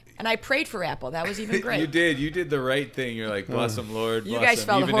 Max. And I prayed for Apple. That was even great. You did. You did the right thing. You're like, bless them, Lord. You Bless guys them,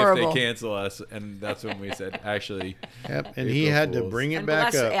 felt even horrible. if they cancel us. And that's when we said, actually. Yep, and he had to Fools. bring it And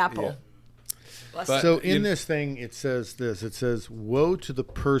back bless up. Apple. Yeah. Bless But- it. So in this thing, it says this. It says, woe to the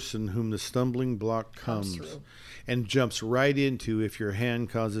person whom the stumbling block comes through. and jumps right into if your hand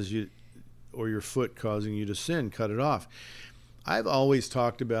causes you or your foot causing you to sin, cut it off. I've always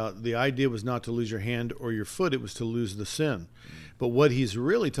talked about the idea was not to lose your hand or your foot, it was to lose the sin. But what he's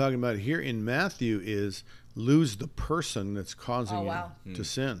really talking about here in Matthew is lose the person that's causing you to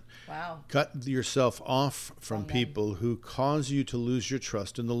sin. Wow. Cut yourself off from people who cause you to lose your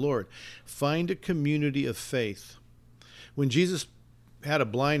trust in the Lord. Find a community of faith. When Jesus had a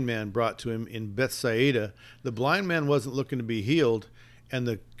blind man brought to him in Bethsaida, the blind man wasn't looking to be healed, and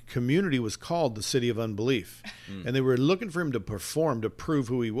the community was called the city of unbelief. And they were looking for him to perform, to prove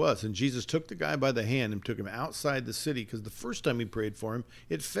who he was. And Jesus took the guy by the hand and took him outside the city, because the first time he prayed for him,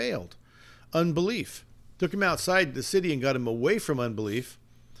 it failed. Unbelief. Took him outside the city and got him away from unbelief,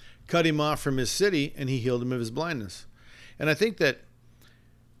 cut him off from his city, and he healed him of his blindness. And I think that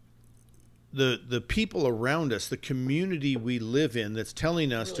the people around us, the community we live in that's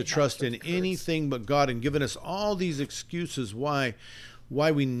telling us to trust in anything but God and giving us all these excuses why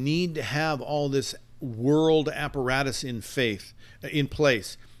we need to have all this world apparatus in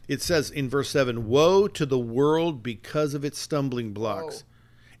place. It says in verse 7, woe to the world because of its stumbling blocks.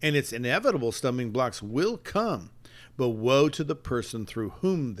 And its inevitable stumbling blocks will come, but woe to the person through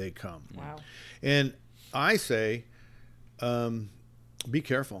whom they come. Wow. And I say, be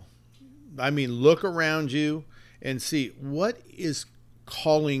careful. I mean, look around you and see what is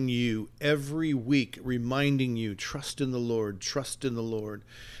calling you every week, reminding you, trust in the Lord, trust in the Lord.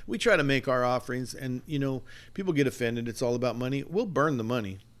 We try to make our offerings, and, people get offended. It's all about money. We'll burn the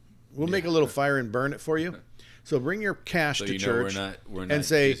money. We'll make a little fire and burn it for you. So bring your cash to church we're not and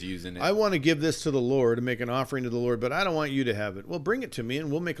say, just using it. I want to give this to the Lord and make an offering to the Lord, but I don't want you to have it. Well, bring it to me and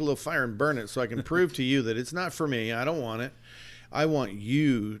we'll make a little fire and burn it so I can prove to you that it's not for me. I don't want it. I want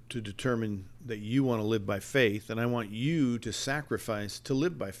you to determine that you want to live by faith, and I want you to sacrifice to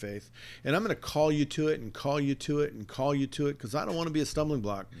live by faith. And I'm going to call you to it and call you to it and call you to it, because I don't want to be a stumbling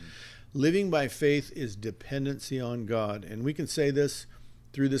block. Living by faith is dependency on God. And we can say this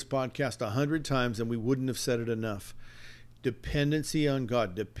through this podcast 100 times, and we wouldn't have said it enough. Dependency on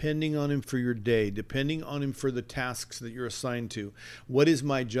God, depending on Him for your day, depending on Him for the tasks that you're assigned to. What is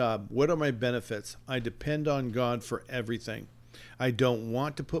my job? What are my benefits? I depend on God for everything. I don't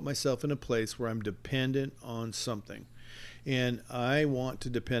want to put myself in a place where I'm dependent on something. And I want to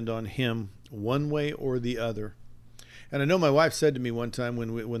depend on Him one way or the other. And I know my wife said to me one time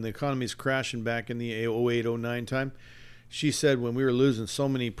when the economy's crashing back in the 08, 09 time, she said when we were losing so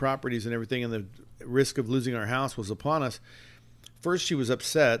many properties and everything and the risk of losing our house was upon us, first she was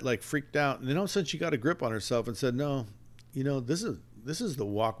upset, like freaked out. And then all of a sudden she got a grip on herself and said, no, this is the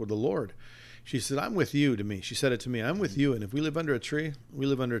walk with the Lord. She said, I'm with you to me. She said it to me. I'm with you. And if we live under a tree, we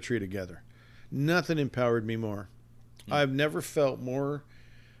live under a tree together. Nothing empowered me more. I've never felt more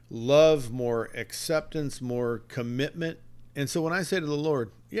love, more acceptance, more commitment. And so when I say to the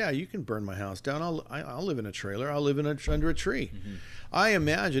Lord, yeah, you can burn my house down. I'll live in a trailer. I'll live under a tree. Mm-hmm. I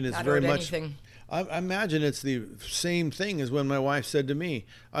imagine it's very much. I imagine it's the same thing as when my wife said to me,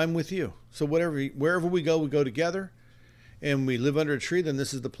 I'm with you. So wherever we go together, and we live under a tree, then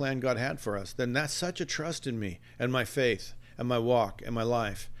this is the plan God had for us. Then that's such a trust in me and my faith and my walk and my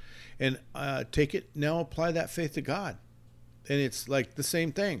life. And take it, now apply that faith to God. And it's like the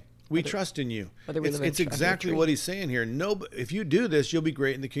same thing. We trust in you. It's exactly what he's saying here. No, if you do this, you'll be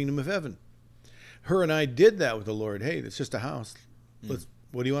great in the kingdom of heaven. Her and I did that with the Lord. Hey, it's just a house.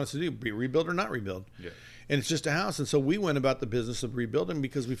 What do you want us to do? Rebuild or not rebuild? Yeah. And it's just a house. And so we went about the business of rebuilding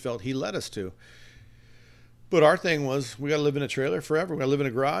because we felt he led us to. But our thing was, we got to live in a trailer forever. We got to live in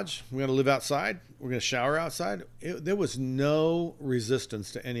a garage. We got to live outside. We're going to shower outside. There was no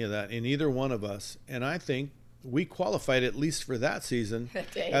resistance to any of that in either one of us. And I think we qualified, at least for that season,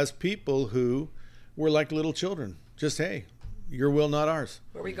 as people who were like little children. Just, hey, your will, not ours.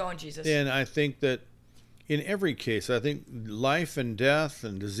 Where are we going, Jesus? And I think that in every case, I think life and death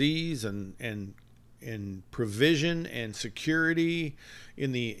and disease and provision and security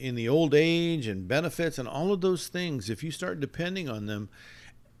in the old age and benefits and all of those things, if you start depending on them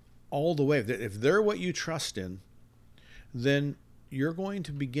all the way, if they're what you trust in, then you're going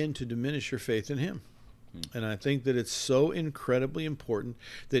to begin to diminish your faith in him. And I think that it's so incredibly important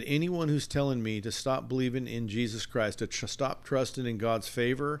that anyone who's telling me to stop believing in Jesus Christ, to stop trusting in God's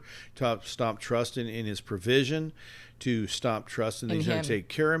favor, to stop trusting in his provision, to stop trusting that he's going to take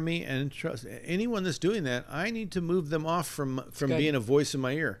care of me, and trust anyone that's doing that, I need to move them off from being a voice in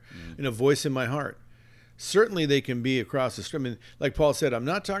my ear and a voice in my heart. Certainly they can be across the street. I mean, like Paul said, I'm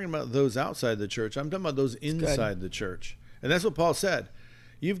not talking about those outside the church. I'm talking about those inside the church. And that's what Paul said.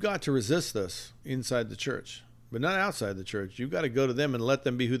 You've got to resist this inside the church, but not outside the church. You've got to go to them and let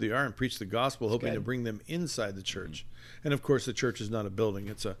them be who they are and preach the gospel, hoping to bring them inside the church. Mm-hmm. And of course, the church is not a building.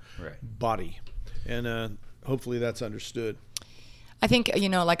 It's a body. And hopefully that's understood. I think,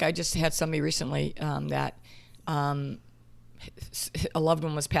 like I just had somebody recently that a loved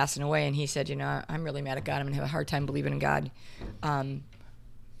one was passing away, and he said, I'm really mad at God. I'm going to have a hard time believing in God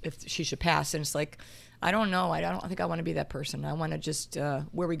if she should pass. And it's like, I don't know. I don't think I want to be that person. I want to just,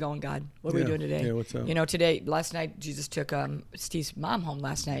 where are we going, God? What are we doing today? Yeah, what's up? Last night, Jesus took Steve's mom home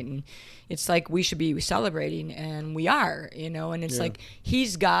last night, and it's like we should be celebrating, and we are, and it's like,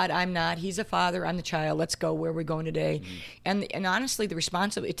 he's God, I'm not. He's a father, I'm the child. Let's go. Where are we going today? Mm-hmm. And honestly,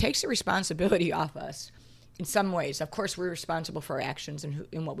 it takes the responsibility off us. In some ways, of course, we're responsible for our actions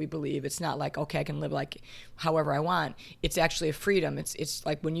and what we believe. It's not like, okay, I can live like however I want. It's actually a freedom. It's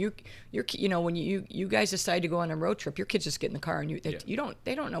like when you guys decide to go on a road trip, your kids just get in the car and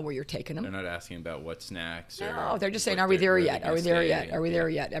they don't know where you're taking them. They're not asking about what snacks. No, they're just saying, are we there yet? Are we there yet? Are we there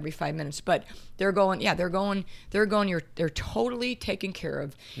yet? Every 5 minutes. But they're going. They're totally taken care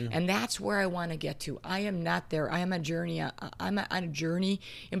of, and that's where I want to get to. I am not there. I am a journey. I'm on a journey,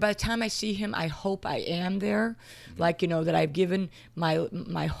 and by the time I see him, I hope I am there. Like, that I've given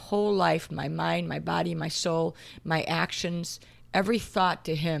my whole life, my mind, my body, my soul, my actions, every thought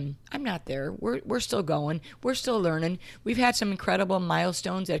to him. I'm not there. We're still going. We're still learning. We've had some incredible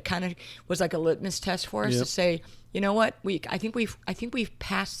milestones that kind of was like a litmus test for us to say, you know what? I think we've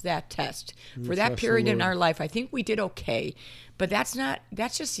passed that test for that period in our life. I think we did okay, but that's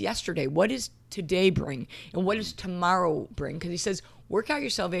just yesterday. What does today bring, and what does tomorrow bring? Because he says, work out your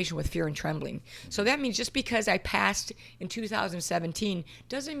salvation with fear and trembling. So that means just because I passed in 2017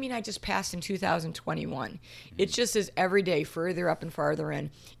 doesn't mean I just passed in 2021. It just is every day further up and farther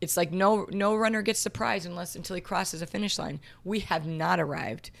in. It's like no runner gets the prize until he crosses a finish line. We have not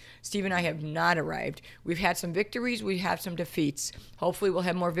arrived. Steve and I have not arrived. We've had some victories. We have some defeats. Hopefully we'll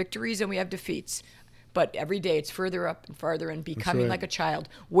have more victories than we have defeats. But every day it's further up and farther and becoming like a child.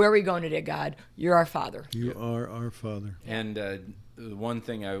 Where are we going today, God? You're our Father. You are our Father. And one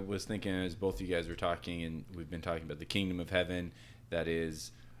thing I was thinking as both you guys were talking, and we've been talking about the kingdom of heaven that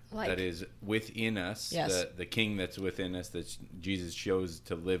is within us, the king that's within us that Jesus chose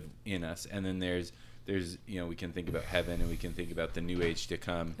to live in us. And then there's we can think about heaven and we can think about the new age to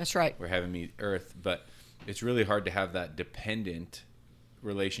come. That's right. Where heaven meets earth. But it's really hard to have that dependent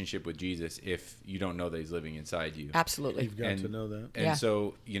relationship with Jesus if you don't know that he's living inside you. Absolutely. You've got to know that. And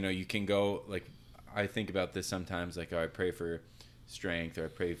so, you can go, like, I think about this sometimes, like, I pray for strength, or I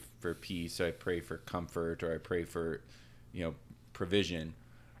pray for peace, or I pray for comfort, or I pray for, provision.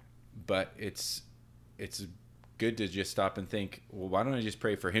 But it's good to just stop and think, well, why don't I just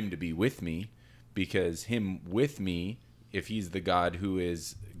pray for him to be with me? Because him with me, if he's the God who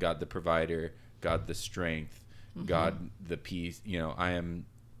is God the provider, God the strength, God the peace, I am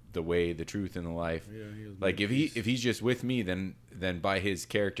the way, the truth, and the life. Yeah, like if he's just with me, then by his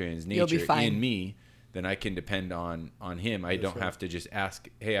character and his nature in me, then I can depend on him. I don't have to just ask,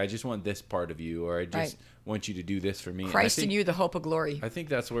 hey, I just want this part of you, or I just want you to do this for me. Christ in you, the hope of glory. I think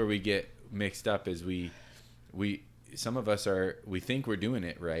that's where we get mixed up, is we some of us we think we're doing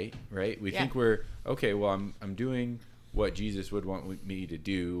it right. We think we're okay. Well, I'm doing what Jesus would want me to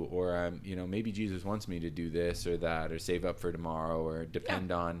do, or maybe Jesus wants me to do this or that, or save up for tomorrow, or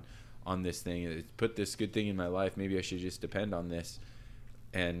depend on this thing, put this good thing in my life. Maybe I should just depend on this.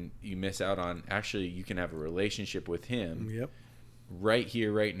 And you miss out on, actually, you can have a relationship with him right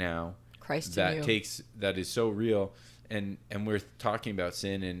here, right now. Christ in you. That is so real. And we're talking about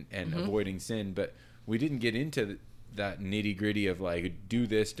sin and avoiding sin, but we didn't get into that nitty gritty of like, do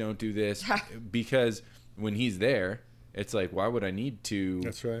this, don't do this, because when he's there, it's like, why would I need to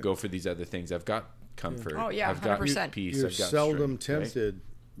go for these other things? I've got comfort. Oh yeah, I've 100%. got peace. You're I've got seldom strength, tempted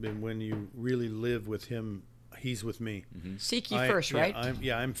when you really live with him. He's with me. Seek ye first, right?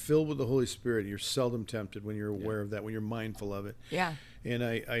 I'm filled with the Holy Spirit. You're seldom tempted when you're aware of that, when you're mindful of it. Yeah. And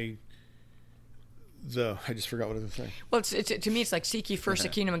I just forgot what I was saying. Well, it's to me, it's like, seek ye first the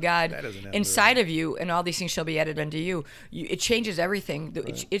kingdom of God That inside of you, and all these things shall be added unto you. It changes everything.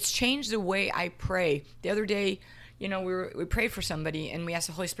 It's changed the way I pray. The other day, we prayed for somebody, and we asked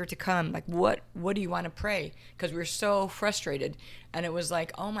the Holy Spirit to come. Like, what do you want to pray? Because we were so frustrated, and it was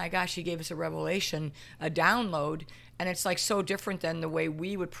like, oh my gosh, he gave us a revelation, a download, and it's like so different than the way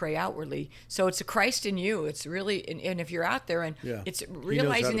we would pray outwardly. So it's a Christ in you. It's really, and if you're out there and it's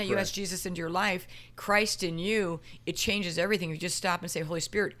realizing that you ask Jesus into your life, Christ in you, it changes everything. You just stop and say, Holy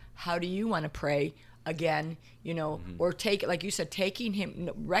Spirit, how do you want to pray again? Or take, like you said, taking him,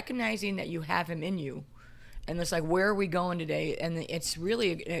 recognizing that you have him in you. And it's like, where are we going today? And it's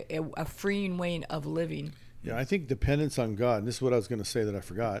really a freeing way of living. Yeah, I think dependence on God, and this is what I was going to say that I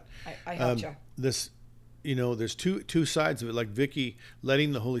forgot. I helped you. There's two sides of it. Like Vicky,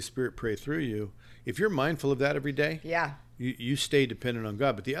 letting the Holy Spirit pray through you. If you're mindful of that every day, you stay dependent on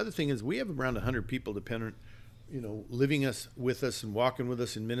God. But the other thing is, we have around 100 people dependent, living with us and walking with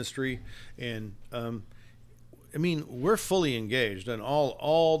us in ministry. And we're fully engaged, and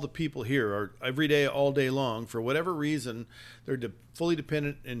all the people here are every day, all day long, for whatever reason, they're fully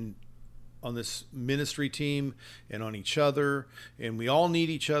dependent on this ministry team and on each other, and we all need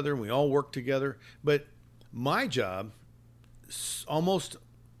each other, and we all work together. But my job, almost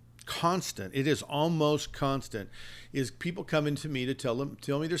constant, is people coming to me to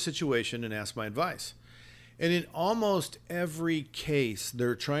tell me their situation and ask my advice. And in almost every case,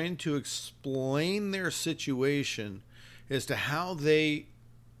 they're trying to explain their situation as to how they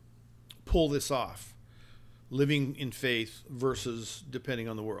pull this off, living in faith versus depending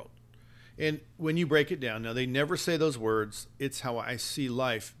on the world. And when you break it down, now they never say those words. It's how I see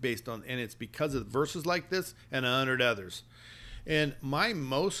life based on, and it's because of verses like this and 100 others. And my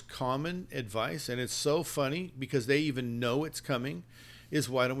most common advice, and it's so funny because they even know it's coming, is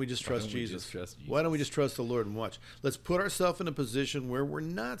why don't we just trust Jesus? Why don't we just trust the Lord and watch? Let's put ourselves in a position where we're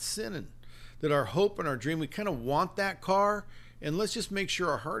not sinning, that our hope and our dream, we kind of want that car, and let's just make sure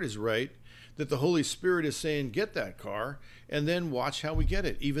our heart is right, that the Holy Spirit is saying, get that car, and then watch how we get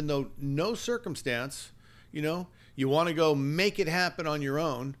it. Even though no circumstance, you want to go make it happen on your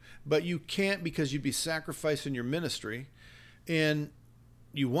own, but you can't because you'd be sacrificing your ministry, and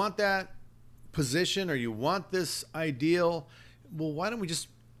you want that position or you want this ideal. Well, why don't we just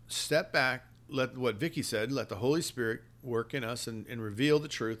step back, let what Vicky said, let the Holy Spirit work in us and reveal the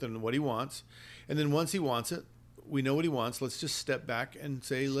truth and what he wants. And then once he wants it, we know what he wants. Let's just step back and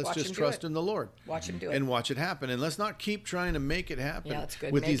say, let's just trust in the Lord. Watch him do it. And watch it happen. And let's not keep trying to make it happen. Yeah, that's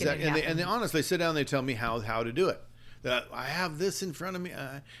good. With these, and they honestly sit down and they tell me how to do it. That I have this in front of me.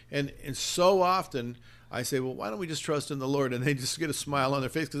 And so often I say, well, why don't we just trust in the Lord? And they just get a smile on their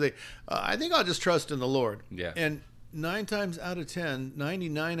face because I think I'll just trust in the Lord. Yeah. And 9 times out of 10,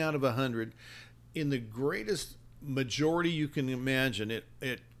 99 out of 100, in the greatest majority you can imagine,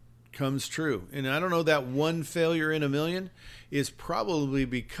 it comes true. And I don't know, that one failure in a million is probably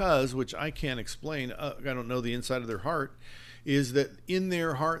because, which I can't explain, I don't know the inside of their heart, is that in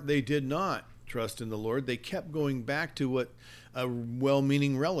their heart they did not trust in the Lord. They kept going back to what a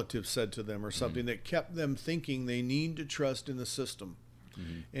well-meaning relative said to them or something that kept them thinking they need to trust in the system.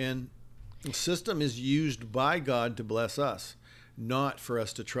 And the system is used by God to bless us, not for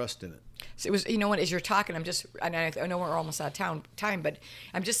us to trust in it. So it was, you know what, as you're talking, I know we're almost out of time, but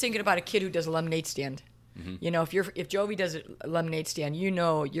I'm just thinking about a kid who does a lemonade stand. You know, if Jovi does a lemonade stand, you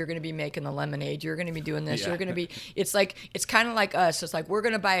know you're going to be making the lemonade. You're going to be doing this. You're going to be. It's kind of like us. It's like we're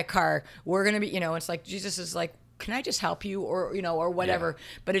going to buy a car. We're going to be. You know, it's like Jesus is like, can I just help you, or or whatever. Yeah.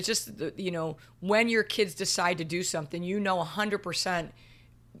 But it's just when your kids decide to do something, 100%.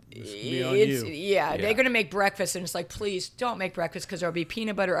 They're going to make breakfast, and it's like, please don't make breakfast because there'll be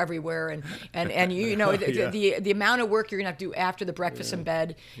peanut butter everywhere, and the amount of work you're going to have to do after the breakfast in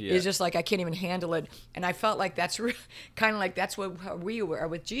bed is just like, I can't even handle it. And I felt like that's kind of like that's what we were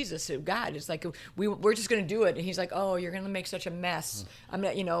with Jesus, God. It's like we're just going to do it, and he's like, oh, you're going to make such a mess. I'm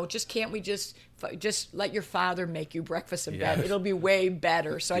not, can't we just let your father make you breakfast in bed? It'll be way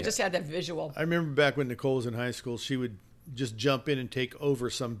better. So I just had that visual. I remember back when Nicole was in high school, she would just jump in and take over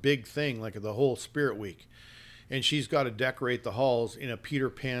some big thing like the whole Spirit Week, and she's got to decorate the halls in a Peter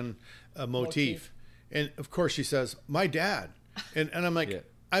Pan motif. And of course she says, my dad, and I'm like,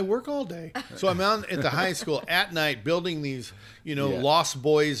 I work all day, so I'm out at the high school at night building these Lost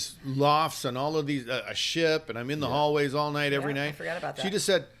Boys lofts and all of these a ship, and I'm in the hallways all night every night. I forgot about that. She just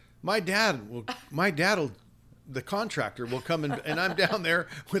said, my dad will the contractor will come and I'm down there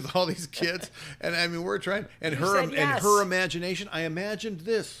with all these kids, and I mean we're trying, and her imagination, I imagined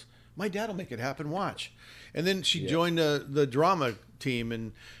this. My dad will make it happen. Watch. And then she joined the drama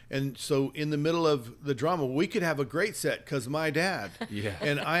team, and so in the middle of the drama, we could have a great set because my dad.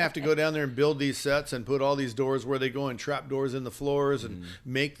 And I have to go down there and build these sets and put all these doors where they go and trap doors in the floors and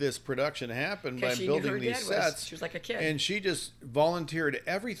make this production happen by building these sets. She was like a kid. And she just volunteered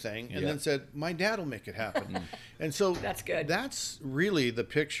everything and then said, my dad will make it happen. And so that's good. That's really the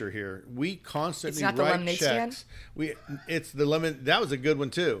picture here. We constantly write checks. It's the lemon. That was a good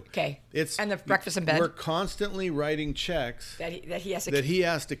one too. Okay. And the breakfast in bed. We're constantly writing checks that he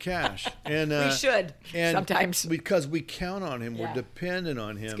has to cash. And we should sometimes, because we count on him. We're dependent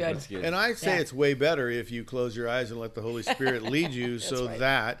on him. That's good. And I say it's way better if you close your eyes and let the Holy Spirit lead you, so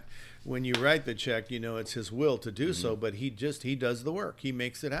that when you write the check, it's his will to do so. But he does the work. He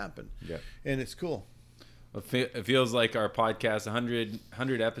makes it happen. And it's cool. It feels like our podcast,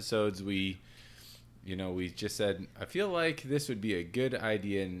 100 episodes, we just said, I feel like this would be a good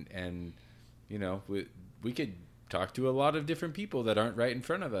idea, and we could talk to a lot of different people that aren't right in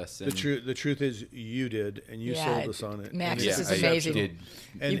front of us. And the truth is, you did, and you sold us on it. Max, this is amazing.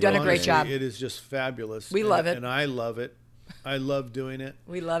 And you've done a great job. It is just fabulous. We love it, and I love it. I love doing it.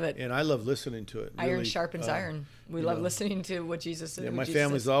 We love it. And I love listening to it. Iron sharpens iron. We love listening to what Jesus said. My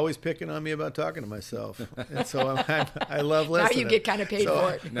family's always picking on me about talking to myself. And so I love listening. Now you get kind of paid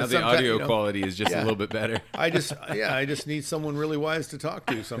for it. Now the audio quality is just a little bit better. I just need someone really wise to talk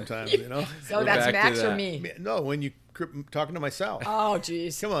to sometimes, So that's Max or me? No, when you talking to myself. Oh,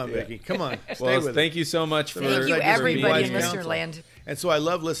 geez. Come on, Vicky. Come on. Thank you so much for Thank you, everybody in Listener Land. And so I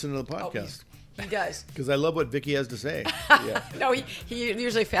love listening to the podcast. He does. Because I love what Vicky has to say. No, he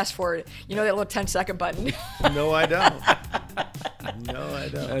usually fast forward. You know that little 10-second button? No, I don't. No, I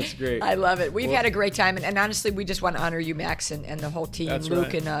don't. That's great. I love it. We've had a great time. And honestly, we just want to honor you, Max, and the whole team. That's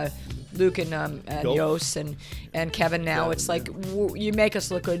Luke and Yos and Kevin now. It's like you make us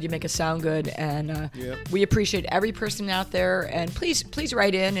look good. You make us sound good. And we appreciate every person out there. And please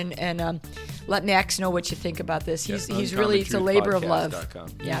write in and let Max know what you think about this. He's really, it's a labor of love.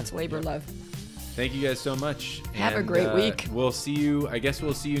 Yeah, it's a labor of love. Thank you guys so much. Have a great week. We'll see you. I guess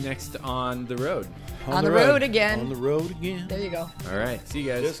we'll see you next on the road. On the road again. On the road again. There you go. All right. See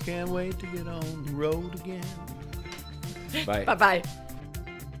you guys. Just can't wait to get on the road again. Bye. Bye-bye.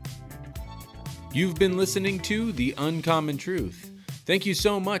 You've been listening to The Uncommon Truth. Thank you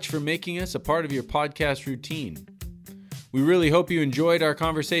so much for making us a part of your podcast routine. We really hope you enjoyed our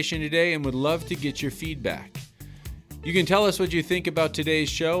conversation today and would love to get your feedback. You can tell us what you think about today's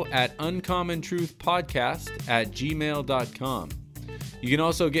show at uncommontruthpodcast@gmail.com. You can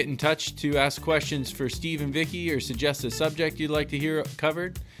also get in touch to ask questions for Steve and Vicky or suggest a subject you'd like to hear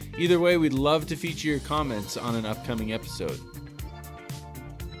covered. Either way, we'd love to feature your comments on an upcoming episode.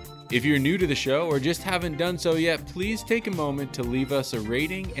 If you're new to the show or just haven't done so yet, please take a moment to leave us a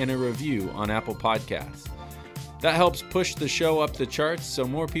rating and a review on Apple Podcasts. That helps push the show up the charts so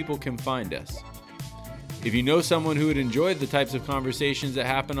more people can find us. If you know someone who would enjoy the types of conversations that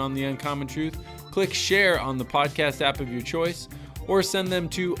happen on The Uncommon Truth, click share on the podcast app of your choice or send them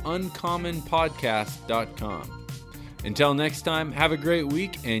to uncommonpodcast.com. Until next time, have a great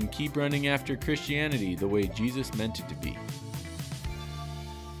week and keep running after Christianity the way Jesus meant it to be.